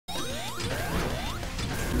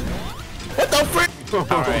the frick? All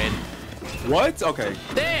right. What? Okay.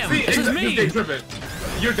 Damn, See, this is me.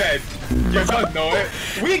 You're dead. You're done, know it.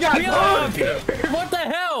 We got What the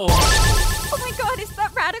hell? Oh my god, is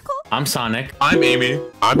that radical? I'm Sonic. I'm Amy.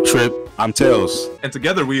 I'm Trip. I'm Tails. And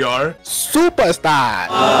together we are Superstar.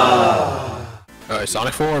 Alright,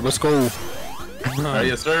 Sonic 4, let's go.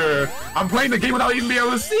 yes, sir. I'm playing the game without even being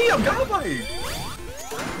able to see. I'm godlike.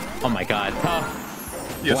 Oh my god.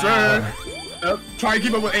 Yes, Wow. sir. Try and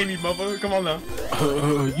keep up with Amy, mother. Come on now.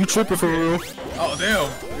 You tripping for real? Oh, damn.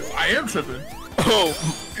 I am tripping. Oh,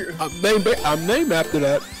 I'm named after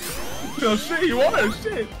that. No shit, you are.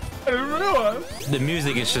 Shit. I didn't realize. The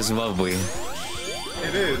music is just lovely.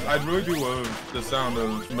 It is. I really do love the sound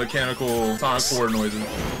of mechanical Sonic 4 noises.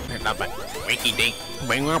 Winky dink.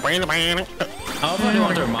 I love how they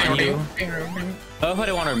want to remind you. I love how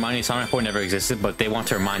they want to remind you Sonic 4 never existed, but they want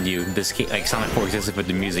to remind you this like Sonic 4 existed with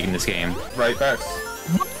the music in this game. Right, facts.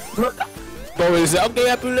 Bro, is out there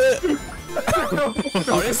after that? Oh,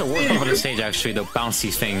 this is the worst part of the stage actually, the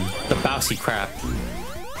bouncy thing. The bouncy crap.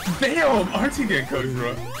 Damn, RT getting cooked,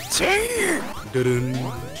 bro.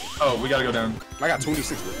 Oh, we gotta go down. I got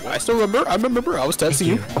 26. I still remember. I was texting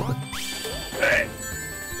you. Hey.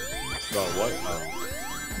 Oh, what?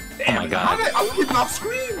 Oh my god. I was getting off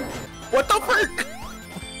screen. What the frick?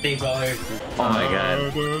 Oh my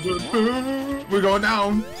god. We're going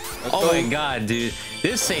down. Oh my god, dude.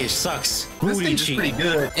 This stage sucks. This stage is pretty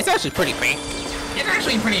good. It's actually pretty pink. It's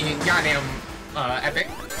actually pretty goddamn epic.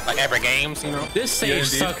 Like Epic Games, you know. This stage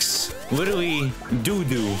sucks. Literally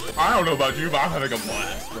doo-doo. I don't know about you, but I'm having a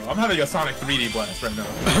blast, bro. I'm having a Sonic 3D blast right now.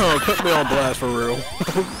 Oh, put me on blast for real.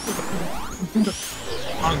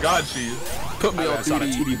 On God, cheese. Put me on Sonic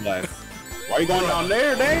 2D. 2D blast. Why are you going down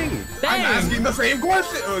there? Dang. I'm asking the same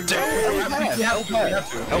question. We have to.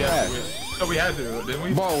 No, we had to, didn't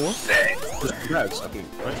we? Bro. Congrats, I think,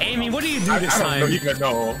 right? Amy, what do you do this I time? don't even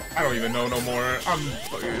know. I don't even know no more.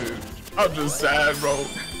 I'm just sad, bro.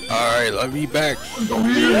 Alright, let me back.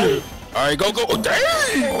 Alright, go. Oh, dang!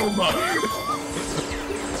 Oh my.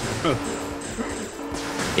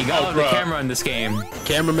 You gotta love the camera in this game.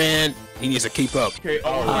 Cameraman, he needs to keep up. Okay,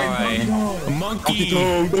 Alright. Monkey.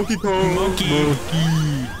 Donkey Kong. Monkey.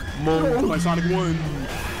 My Sonic 1.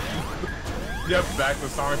 Yep, back to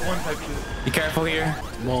Sonic 1 type shit. Be careful here.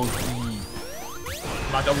 Monkey.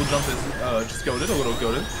 My double jump is just goated, a little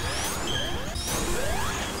goated.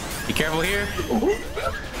 Be careful here.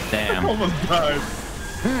 Damn. Almost died.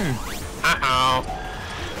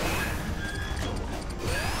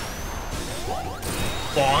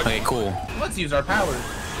 Bonk. Okay, cool. Let's use our powers.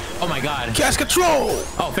 Oh my god. Cast control!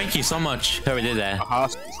 Oh, thank you so much. Whoever did that.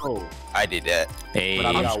 Hostile control. I did that. Hey. But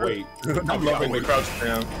I gotta wait. I'm loving the crouch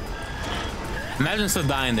down. Imagine still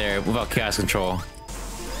dying there without chaos control.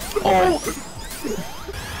 Oh!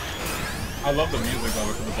 I love the music of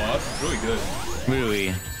it for the boss. It's really good.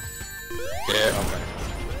 Really. Yeah. Okay.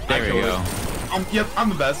 There we go. Yep, I'm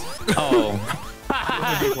the best. Oh.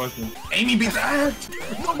 That's a good question. Amy beat that!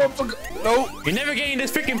 No, motherfucker! No! You're never getting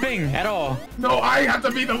this freaking thing at all. No, I have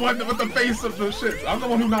to be the one with the face of the shit. I'm the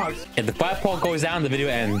one who knocks. If the flagpole goes down, the video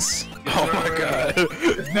ends. Oh my god.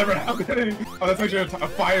 It's never happening. Oh, that's actually a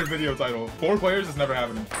fire video title. 4 players is never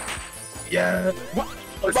happening. Yeah. What?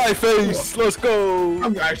 My face, let's go.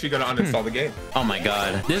 I'm actually gonna uninstall the game. Oh my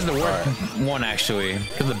god. This is the worst one actually.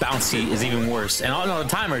 Because the bouncy is even worse. And no, the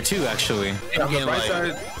timer too actually. On the bright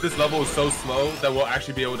side, this level is so slow that we'll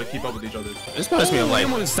actually be able to keep up with each other. This reminds me of like.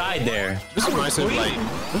 Someone died there. This reminds me of like.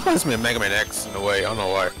 This reminds me of Mega Man X in a way. I don't know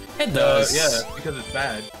why. It does. Yeah, because it's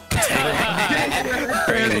bad.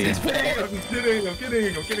 Crazy. I'm kidding. I'm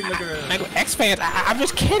kidding. Look at that. X fans, I'm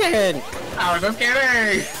just kidding. I was just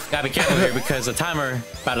kidding. Gotta be careful here because the timer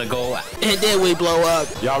about to go. And then we blow up.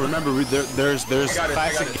 Y'all remember there's I got it.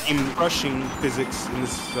 classic game crushing physics in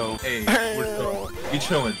this, so. Hey, we're chilling. We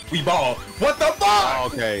chilling. We ball. What the fuck? Oh,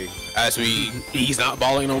 okay. As he's not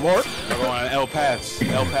balling no more. We're going L pass.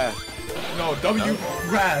 No, W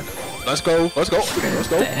wrath. Let's go. Okay.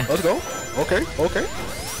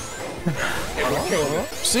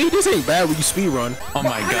 See, this ain't bad when you speed run. Oh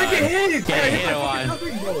my god. Get hit. Get hit a lot.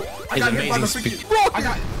 It's amazing speed.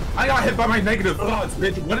 I got hit by my negative thoughts,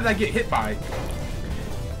 bitch. What did I get hit by?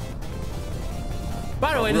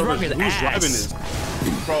 By the way, this rocket is Who's driving this?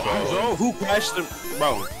 ass. Bro, Who crashed the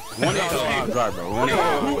bro? One day drive, bro.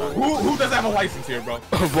 who doesn't have a license here, bro?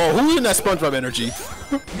 Bro, who in that SpongeBob energy?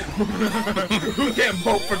 Who can't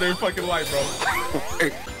vote for their fucking life, bro?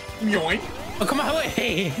 Yoink. Oh, come on, wait.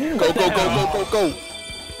 Go.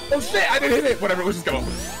 Oh shit, I didn't hit it. Whatever, let's just go.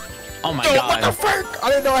 Oh my Yo, god. what the frick? I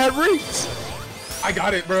didn't know I had rings. I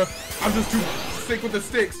got it, bro. I'm just too sick with the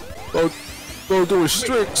sticks. Bro, doing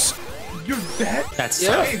stricts. You're dead? That's Hey,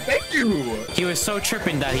 tough. thank you. He was so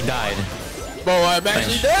tripping that he died. Bro, I'm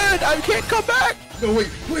actually dead. I can't come back. No, wait,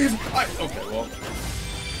 please. Okay, well.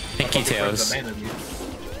 Thank you, Tails. Abandoned me.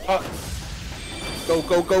 Go,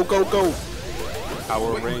 go, go, go, go.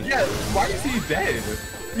 Power range. Yeah, why is he dead?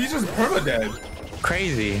 He's just perma-dead.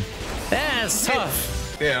 Crazy. That's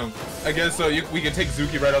tough. Damn. I guess so. We can take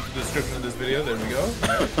Zuki right out the description of this video. There we go.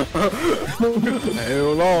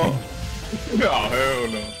 Hell no. Oh, hell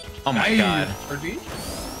no. Oh my god. RD?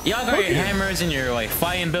 Y'all got your hammers and your like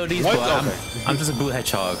fighting abilities, What? but Okay. I'm just a blue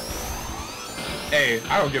hedgehog. Hey,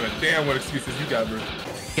 I don't give a damn what excuses you got, bro.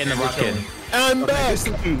 Getting the rocket. I'm back.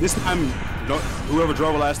 This time, don't, whoever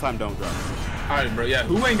drove it last time, don't drive. Alright, bro. Yeah,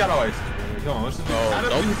 who ain't got a license? Come on, let's just do out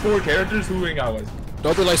of these 4 characters, who ain't got a license?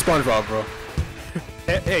 Don't be like SpongeBob, bro.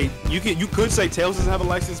 Hey, you could say Tails doesn't have a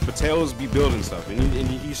license, but Tails be building stuff, and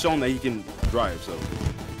he's shown that he can drive. So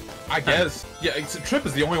I guess. Yeah, Trip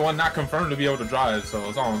is the only one not confirmed to be able to drive, so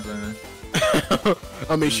that's all I'm saying.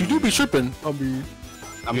 I mean, she do be tripping. I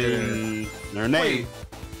mean, her name. Wait,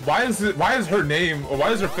 why is her name, or why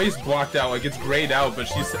is her face blocked out? Like it's grayed out, but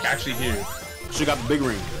she's actually here. She got the big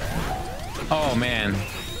ring. Oh man.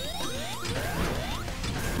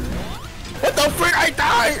 What the frick? I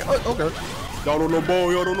died. Okay. Y'all don't know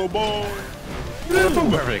boy. Y'all don't know boy.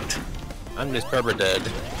 Perfect. I'm just pepper dead.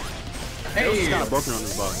 Tails is Hey, kind of broken on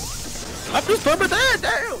his body. I'm just pepper dead.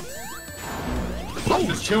 Damn. I'm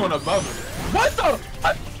just chilling above it. What the?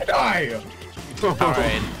 I die.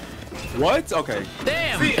 Alright. What? Okay.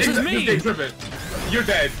 Damn! See, This is this me! game's tripping. You're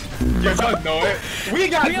dead. You're done, know it. We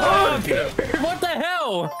got done. What the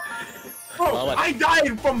hell? Bro, I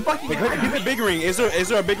died from fucking. Get the big ring. Is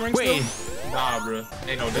there a big ring Wait. still? Nah, bro.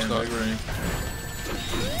 Ain't no damn big ring.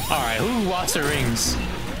 Alright, who lost the rings?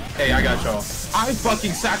 Hey, I got y'all. I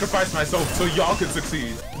fucking sacrificed myself so y'all can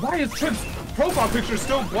succeed. Why is Trip's profile picture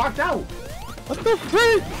still blocked out? What the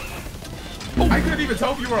frick? I couldn't even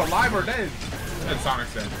tell if you were alive or dead. And Sonic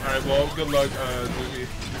said. Alright, well, good luck, Zuki.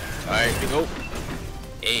 Alright, we go.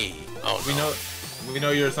 Hey. Oh, We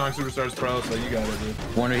know you're a Sonic Superstars pro, so you got it, dude.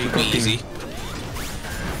 Wonder he cooked easy.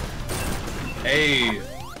 Hey,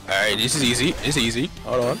 Alright, this is easy. It's easy.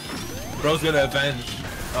 Hold on. bro's gonna avenge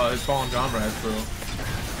his fallen comrades, bro.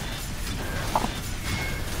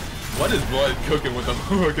 What is blood cooking with the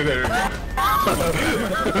look at there?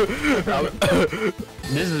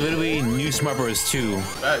 This is literally New Smart Bros 2.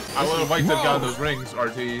 I would have liked to have gotten those rings,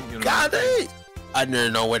 RT. You know. God dang. I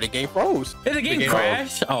didn't know where the game froze. Did the game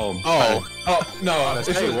crash? Oh. Oh. Oh no! It's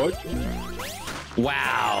Hey, just, what?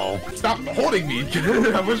 Wow. stop holding me!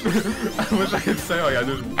 I wish I could say like I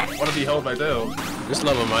just want to be held by Tails. This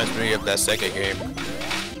level reminds me of that second game.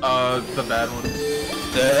 The bad one.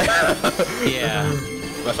 Yeah.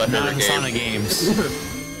 That's my favorite game. Non-Sonic games.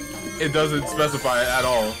 It doesn't specify at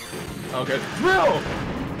all. Okay. Drill!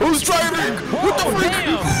 Who's driving? What the frick?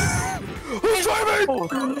 Damn! Who's driving?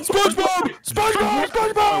 SpongeBob! SpongeBob!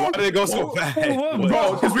 SpongeBob! Why did it go so fast?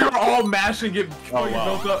 Bro, because we were all mashing it fucking wow.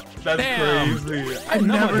 built up. That's Damn. crazy. I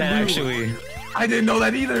know never that knew. actually. I didn't know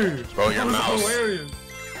that either. Bro, your That was mouse. hilarious.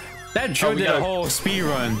 That Drew we did a gotta- whole speed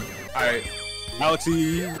run. Alright.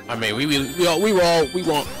 Alexi. I mean, we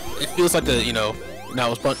want. It feels like the,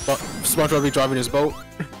 now SpongeBob be driving his boat.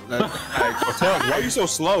 Tails, why are you so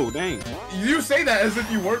slow? Dang. You say that as if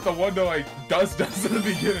you weren't the one to like dust at the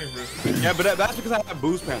beginning, bro. Yeah, but that's because I have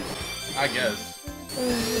boost panel. I guess.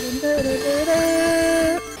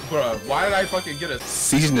 Bruh, why did I fucking get a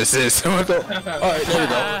Season assist. What the? Alright,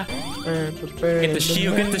 there we go. Get the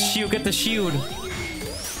shield, get the shield, get the shield.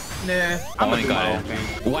 Nah. Oh my god.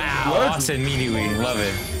 Wow, lost immediately. Love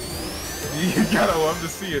it. You gotta love to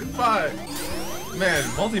see it. But man,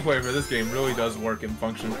 multiplayer for this game really does work and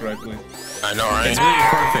function correctly. I know, right? It's really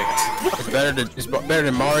perfect. It's better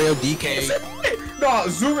than Mario, DK. No,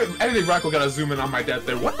 zoom in. Editing Rack gotta zoom in on my death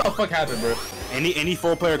there. What the fuck happened, bro? Any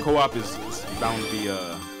 4-player co-op is bound to be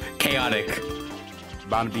Chaotic.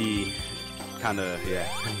 kind of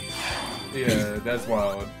Yeah, that's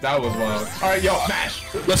wild. That was wild. All right, yo, mash.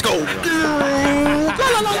 Let's go. Damn,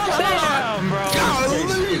 bro.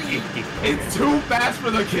 It's too fast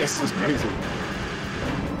for the kiss.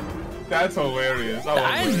 That's hilarious.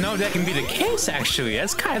 I didn't know that can be the case, actually.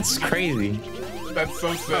 That's kind of crazy. That's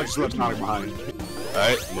so sick. just left Sonic behind.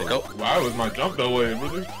 Alright, let's go. Why was my jump that way,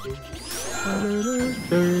 brother?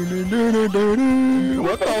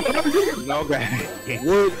 What the fuck? Okay.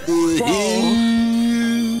 What the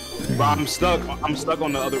hell? Bro, I'm stuck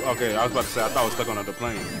on the other. Okay, I was about to say I thought I was stuck on the other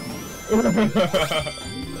plane.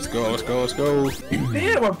 Let's go.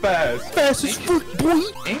 Damn, I'm fast. Fast as fuck, boy.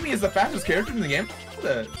 Amy is the fastest character in the game.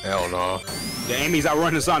 that? Hell no. The Amy's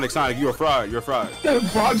outrunning Sonic. Sonic, you're a fraud. You're a fraud.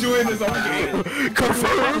 Fraudulent is okay.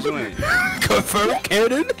 Confirmed. Confirmed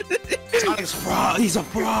canon. Sonic's fraud. He's a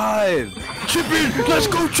fraud. Trippin', let's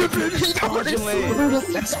go trippin'.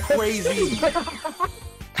 Fraudulent. That's crazy.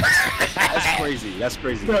 That's crazy. That's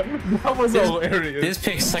crazy. That was hilarious. This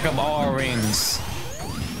pick suck up all our rings.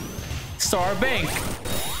 Star Bank.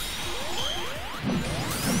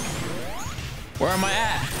 Where am I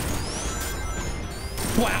at?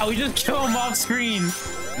 Wow, we just killed him off screen.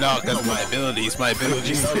 No, that's my abilities. My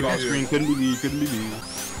abilities. Off screen couldn't be me. Couldn't be me.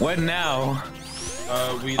 What now?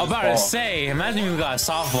 We I'm about fall. to say, imagine we got a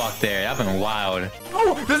soft block there. That'd been wild.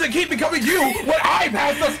 Oh, does it keep becoming you when I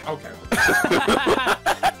pass this? Okay.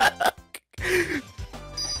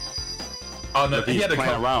 Oh no, he had to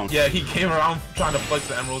come around. Yeah, he came around trying to flex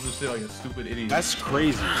the emeralds and shit like a stupid idiot. That's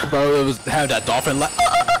crazy. Bro, it was have that dolphin like.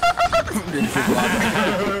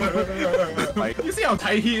 Like, you see how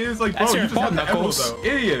tight he is? Like, bro, That's you your just have the fault, emeralds though.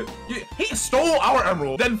 Idiot. He stole our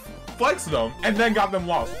emerald, then flexed them, and then got them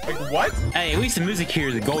lost. Like, what? Hey, at least the music here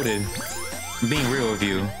is golden. I'm being real with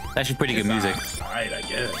you. It's actually pretty good music. Alright, I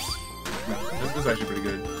guess. No, this is actually pretty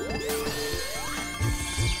good.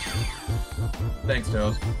 Thanks,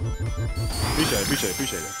 Tails.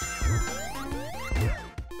 Appreciate it.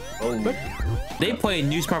 Oh. They played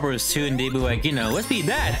New Smart Bros 2 and they be like, you know, let's be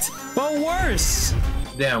that, but worse.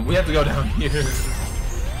 Damn, we have to go down here.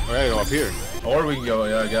 Alright, go up here. Or we can go,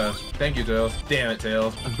 yeah, I guess. Thank you, Tails. Damn it,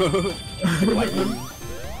 Tails.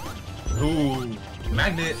 Ooh,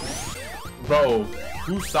 magnet. Bro,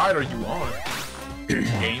 whose side are you on?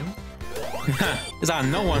 Game? It's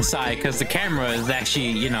on no one's side because the camera is actually,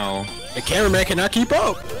 you know. The cameraman cannot keep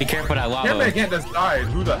up. Be careful with that lava. Cameraman can't decide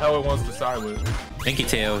who the hell it wants to side with. Thank you,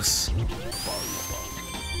 Tails.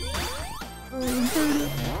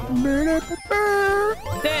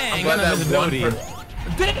 Dang, glad I that missed one Bodhi.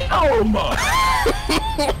 Damn! What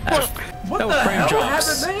that the was frame hell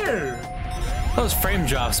drops. happened there? Those frame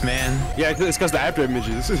drops, man. Yeah, it's because the after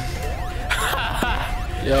images.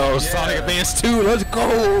 Yo, Sonic Advance 2, let's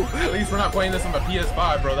go. At least we're not playing this on the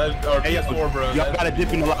PS5, bro. That or Hey, PS4, bro. Y'all gotta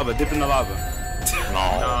dip in the lava. Dip in the lava.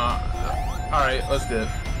 Alright, let's dip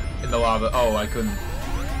in the lava. Oh, I couldn't.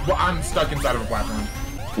 Well, I'm stuck inside of a platform.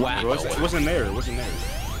 Wow. It wasn't there. It wasn't there.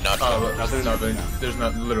 Nothing. There's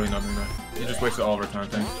literally nothing there. You just wasted all of our time,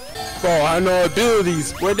 thanks. Bro, I know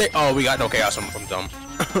abilities. Where'd they? Oh, we got no chaos. I'm dumb.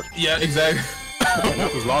 Yeah, exactly.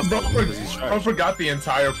 Was lost because he's I trash. forgot the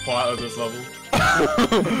entire plot of this level.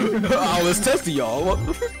 I was testing y'all.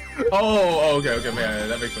 Oh, okay, man,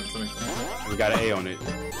 that makes sense. We got an A on it.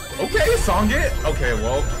 Okay, song it. Okay,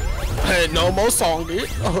 well, Hey, no more song it.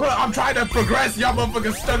 bro, I'm trying to progress. Y'all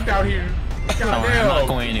motherfuckers stuck down here. I'm not Goddamn,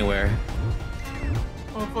 going anywhere.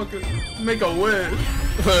 motherfuckers, make a wish.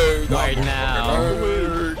 Right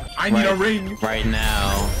now. I need a ring. Right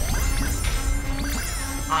now.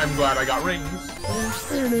 I'm glad I got rings.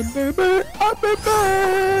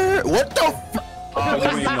 What the?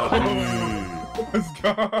 Let's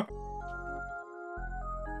go.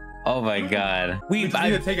 Oh my god. We just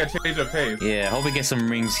need to take a change of pace. Yeah, hope we get some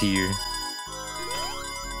rings here.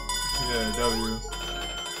 Yeah, W.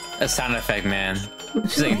 That sound effect, man.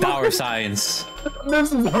 She's like dollar signs.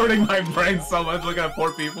 This is hurting my brain so much looking at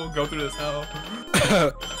poor people go through this hell.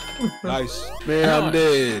 Nice. Man, I'm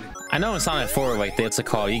dead. I know in Sonic 4, like, it's a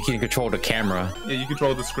call. You can control the camera. Yeah, you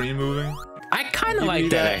control the screen moving. I kind of like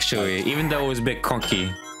that, actually, even though it was a bit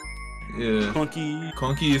clunky. Yeah. Clunky.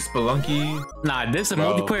 Clunky, spelunky. Nah, this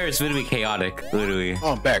multiplayer is literally chaotic, literally.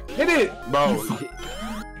 Oh, I'm back. Hit it! Bro.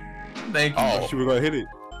 Thank you. Oh, we're gonna hit it.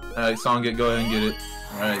 Alright, song it, go ahead and get it.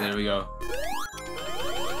 Alright, there we go.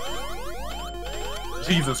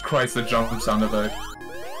 Jesus Christ, the jump sound effect.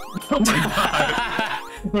 Oh my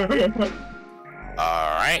god.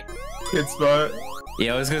 Alright. Hit spot.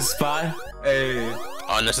 Yeah, it was a good spot. Hey.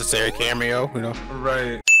 Unnecessary cameo, you know.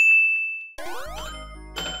 Right.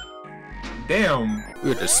 Damn.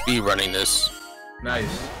 We're just speed running this.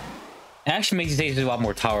 Nice. It actually makes the stage a lot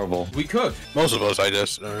more tolerable. We cooked. Most of us, I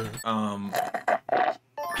guess.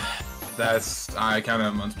 I kind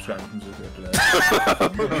of unsubscribed from Zuko after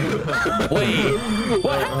that. Wait,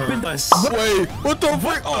 what happened to us? Wait, what the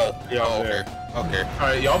frick? Oh, Yeah, oh, there. okay.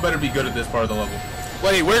 Alright, y'all better be good at this part of the level.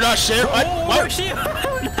 Wait, we're not sharing. Oh, What? shit.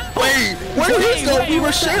 Wait, where is though? We were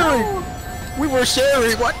what the sharing. We were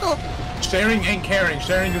sharing. What the? Sharing ain't caring.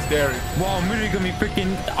 Sharing is daring. Well, I'm literally gonna be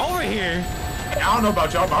freaking over here. I don't know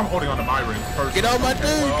about y'all, but I'm holding on to my ring first. Get out my dude.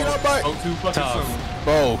 Get out my. Oh, too fucking Tough. soon.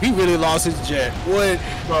 Bro, he really lost his jet. What?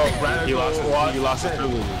 Bro, He lost his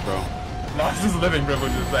privileges, bro. Lost his living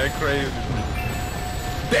privileges. That crazy.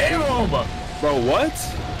 Damn! Bro, what?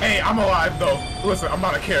 Hey, I'm alive though. Listen, I'm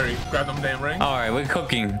not a carry. Grab them damn rings. All right, we're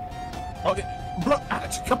cooking. Okay, bro.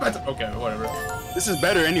 Come back. Okay, whatever. This is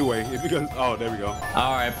better anyway. Because there we go.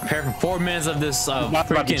 All right, prepare for 4 minutes of this Not about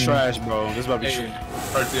to be freaking trash, bro. This is about to be Hey,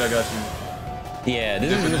 trash. Artsy, I got you. Yeah,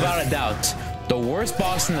 this is without a doubt the worst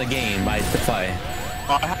boss in the game by the fight.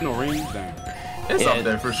 Oh, I have no rings. Dang. It's Yeah. up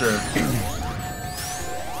there for sure.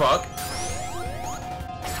 Fuck.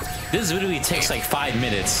 This literally takes like 5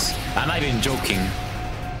 minutes. I'm not even joking.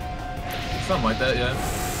 Something like that, yeah.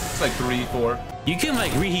 It's like 3, 4. You can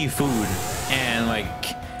like reheat food and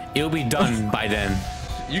like it'll be done by then.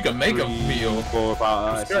 You can make a 3, meal. 4,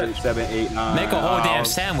 5, 6, 7, 8, 9. Make a whole damn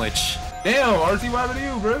sandwich. Damn, RT, what happened to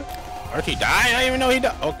you, bro? RT died? I didn't even know he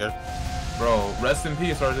died. Okay. Bro, rest in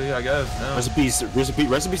peace, RT, I guess. No. Rest in peace to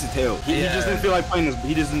Tails. He just didn't feel like playing this.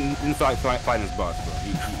 He just didn't feel like fighting this boss, bro.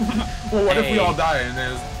 Well, what if we Hey. all die and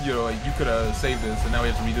then, you know, like, you could have saved this and now we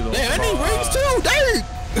have to redo the Damn, I need rings too. Dang.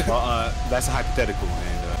 That's a hypothetical,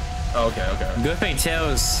 and Okay, okay. Good thing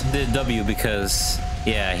Tails did W because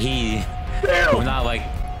yeah, he was not like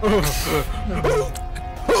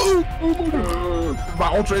My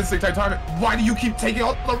Ultra Instinct Titanic. Why do you keep taking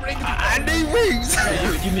all the rings? I need rings.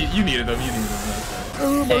 You needed them. You needed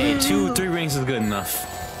them. hey, 2, 3 rings is good enough.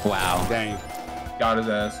 Wow. dang. Got his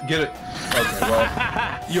ass. Get it. Okay, well,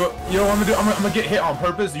 you know what I'm gonna do? I'm gonna get hit on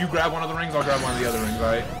purpose. You grab one of the rings. I'll grab one of the other rings. All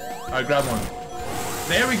right. All right, grab one.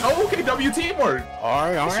 There we go. Okay, W teamwork.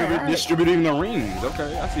 All right. Distributing the rings.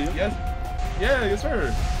 Okay, I see it. Yes. Yeah, yes,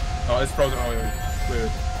 sir. Oh, it's frozen. Oh, yeah. Clear.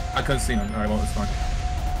 I couldn't see him. All right, well, it's fine.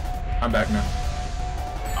 I'm back now.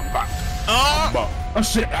 I'm back. Oh. Oh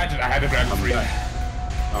shit! I had to grab the free. back.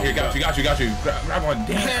 Here, got you. Grab one.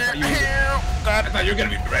 Damn. I thought you were gonna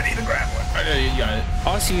be ready to grab one. You got it.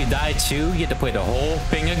 Also, you die too, you get to play the whole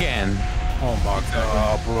thing again. Oh my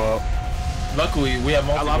god, bro. Luckily, we have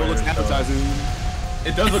multiple. That lava looks appetizing.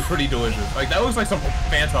 It does look pretty delicious. Like that looks like some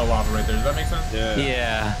Fanta lava right there. Does that make sense? Yeah.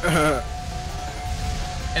 Yeah.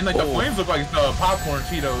 And like the flames look like the popcorn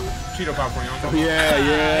Cheeto popcorn. You know what I'm talking Yeah,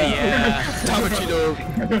 yeah. Yeah. Top of Cheetos.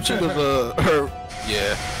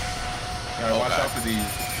 Yeah. about? Watch out for these.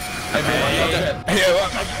 Hey, man, watch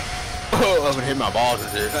out. Oh, I'm gonna hit my balls and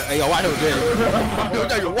shit. Hey, yo, watch out there.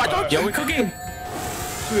 Watch out. Yo, we're cooking.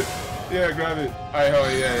 Yeah, grab it. Alright, oh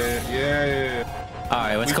yeah.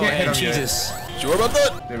 Alright, let's We go can't ahead and hit 'em cheese yet. this. Sure about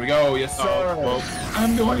that? There we go. Yes, sir. well,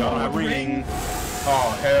 I'm doing got all my the ring.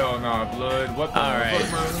 Oh hell nah, blood. What the All right.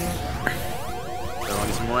 fuck, man? Got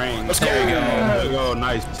some rings. Let's go. There we go. There we go.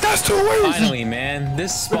 Nice. That's too easy. Finally, man.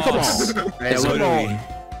 This Come boss on. is Come literally... on.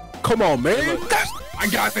 Come on, man. I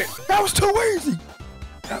got it. That was too easy.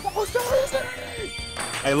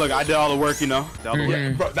 Hey, look, I did all the work, you know. Did all the work.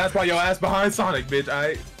 Yeah, bro, that's why your ass behind Sonic, bitch.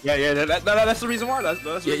 Alright. Yeah. That's the reason why. That's the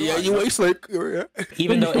Yeah, reason yeah, why. you way slick. Yeah.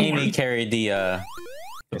 Even though Amy carried the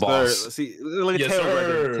boss. Sir, see, look at Yes, Tails right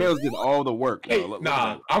there. sir. Tails did all the work. Hey, Look at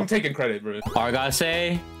nah, that. I'm taking credit, bro. All I gotta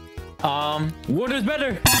say, what is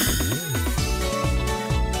better?